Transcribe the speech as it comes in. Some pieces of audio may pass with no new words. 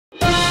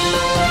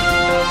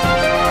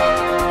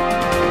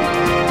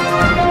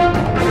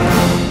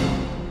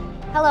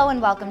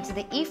and welcome to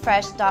the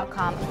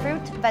eFresh.com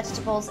fruit,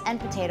 vegetables, and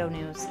potato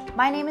news.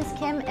 My name is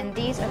Kim and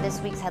these are this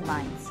week's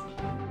headlines.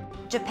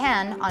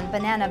 Japan on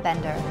banana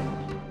bender.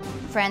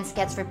 France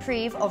gets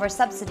reprieve over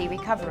subsidy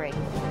recovery.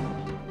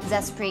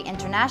 Zespri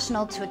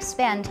International to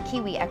expand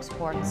kiwi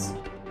exports.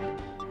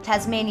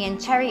 Tasmanian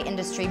cherry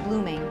industry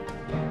blooming.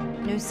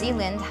 New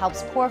Zealand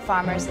helps poor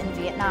farmers in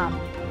Vietnam.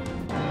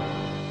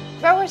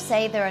 Growers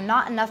say there are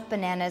not enough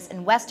bananas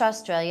in West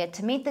Australia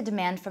to meet the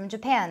demand from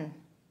Japan.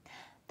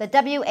 The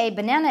WA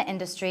banana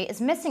industry is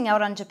missing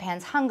out on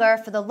Japan's hunger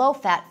for the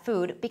low-fat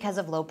food because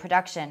of low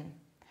production.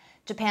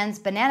 Japan's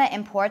banana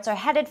imports are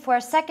headed for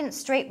a second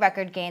straight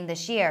record gain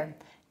this year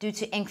due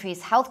to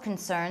increased health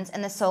concerns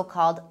and the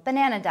so-called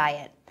banana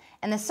diet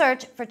and the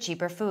search for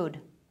cheaper food.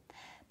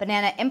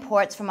 Banana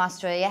imports from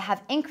Australia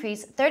have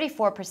increased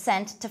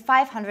 34% to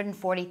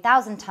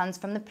 540,000 tons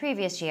from the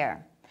previous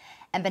year.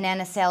 And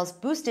banana sales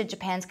boosted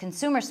Japan's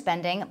consumer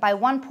spending by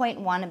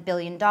 $1.1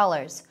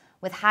 billion,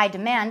 with high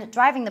demand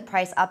driving the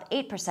price up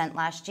 8%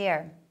 last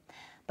year.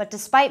 But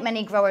despite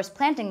many growers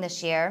planting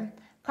this year,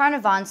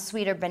 Carnarvon's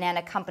Sweeter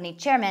Banana Company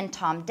chairman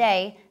Tom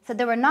Day said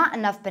there were not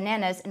enough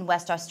bananas in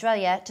West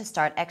Australia to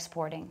start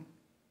exporting.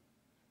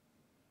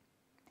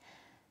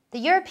 The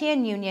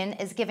European Union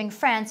is giving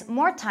France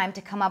more time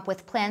to come up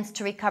with plans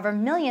to recover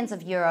millions of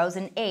euros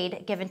in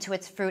aid given to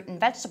its fruit and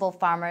vegetable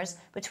farmers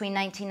between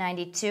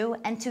 1992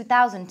 and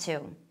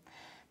 2002.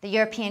 The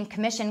European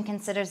Commission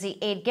considers the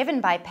aid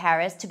given by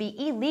Paris to be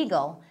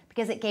illegal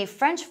because it gave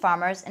French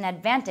farmers an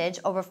advantage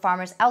over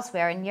farmers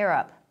elsewhere in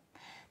Europe.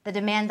 The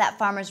demand that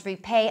farmers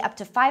repay up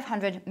to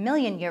 500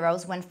 million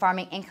euros when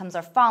farming incomes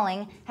are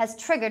falling has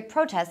triggered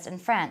protests in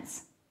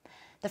France.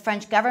 The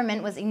French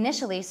government was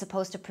initially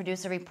supposed to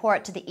produce a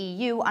report to the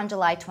EU on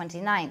July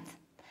 29th,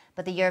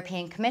 but the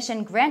European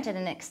Commission granted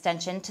an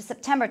extension to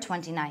September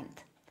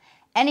 29th.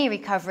 Any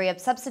recovery of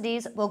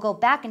subsidies will go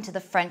back into the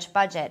French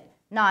budget,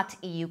 not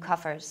EU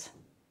coffers.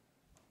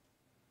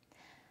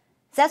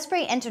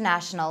 Zespri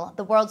International,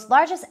 the world's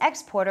largest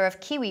exporter of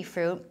kiwi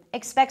fruit,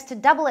 expects to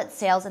double its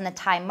sales in the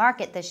Thai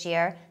market this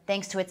year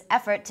thanks to its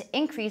effort to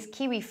increase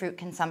kiwi fruit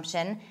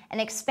consumption and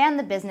expand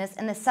the business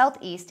in the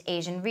Southeast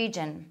Asian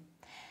region.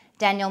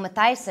 Daniel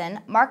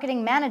Matthijssen,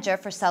 marketing manager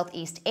for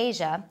Southeast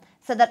Asia,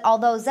 said that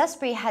although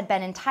Zespri had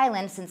been in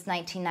Thailand since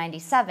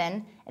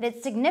 1997, it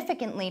had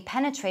significantly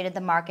penetrated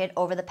the market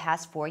over the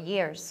past 4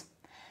 years.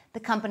 The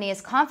company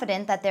is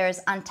confident that there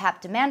is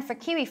untapped demand for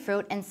kiwi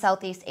fruit in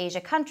Southeast Asia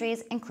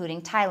countries,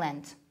 including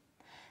Thailand.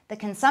 The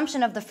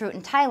consumption of the fruit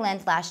in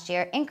Thailand last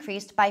year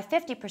increased by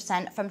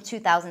 50% from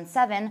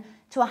 2007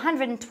 to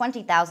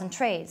 120,000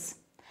 trays.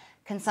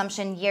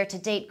 Consumption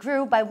year-to-date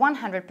grew by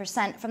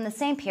 100% from the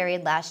same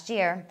period last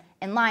year,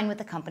 in line with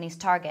the company's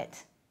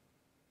target.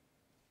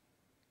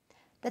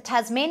 The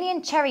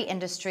Tasmanian cherry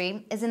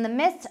industry is in the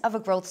midst of a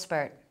growth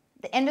spurt.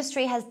 The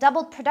industry has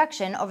doubled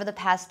production over the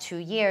past 2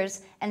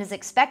 years and is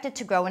expected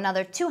to grow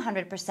another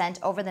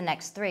 200% over the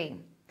next 3.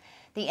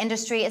 The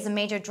industry is a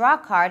major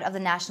drawcard of the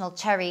National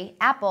Cherry,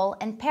 Apple,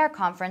 and Pear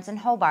Conference in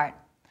Hobart.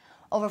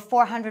 Over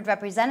 400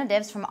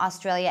 representatives from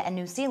Australia and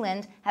New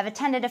Zealand have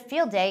attended a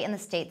field day in the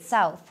state's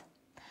south.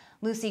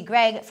 Lucy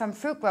Gregg from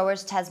Fruit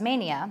Growers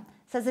Tasmania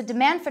says the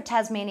demand for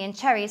Tasmanian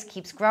cherries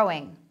keeps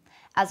growing.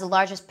 As the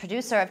largest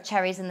producer of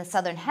cherries in the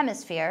Southern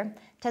Hemisphere,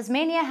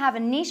 Tasmania have a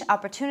niche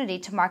opportunity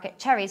to market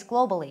cherries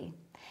globally.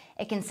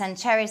 It can send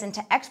cherries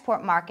into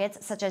export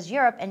markets such as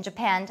Europe and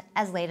Japan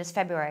as late as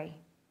February.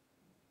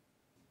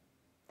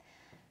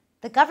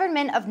 The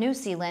government of New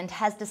Zealand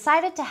has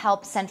decided to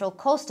help central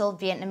coastal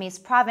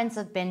Vietnamese province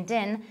of Binh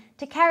Dinh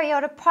to carry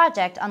out a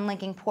project on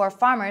linking poor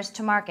farmers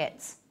to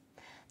markets.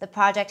 The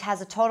project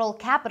has a total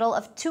capital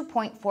of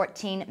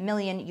 $2.14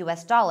 million,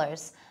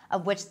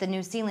 of which the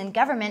New Zealand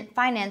government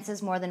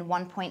finances more than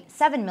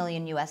 $1.7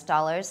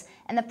 million,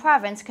 and the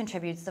province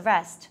contributes the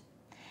rest.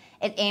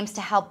 It aims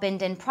to help Binh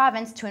Dinh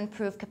province to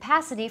improve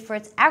capacity for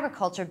its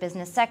agriculture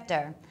business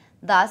sector,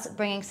 thus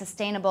bringing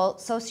sustainable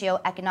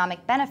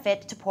socio-economic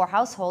benefit to poor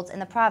households in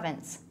the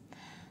province.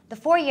 The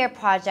 4-year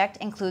project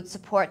includes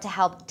support to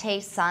help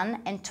Tay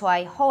Son and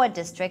Toi Hoa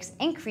districts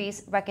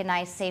increase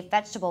recognized safe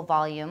vegetable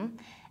volume,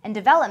 and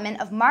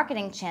development of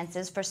marketing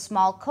chances for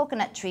small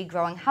coconut tree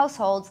growing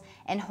households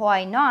in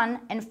Hoi Non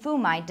and Phu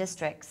Mai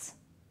districts.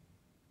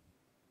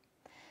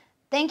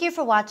 Thank you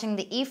for watching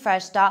the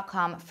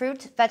eFresh.com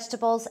fruit,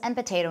 vegetables, and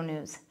potato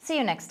news. See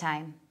you next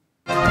time.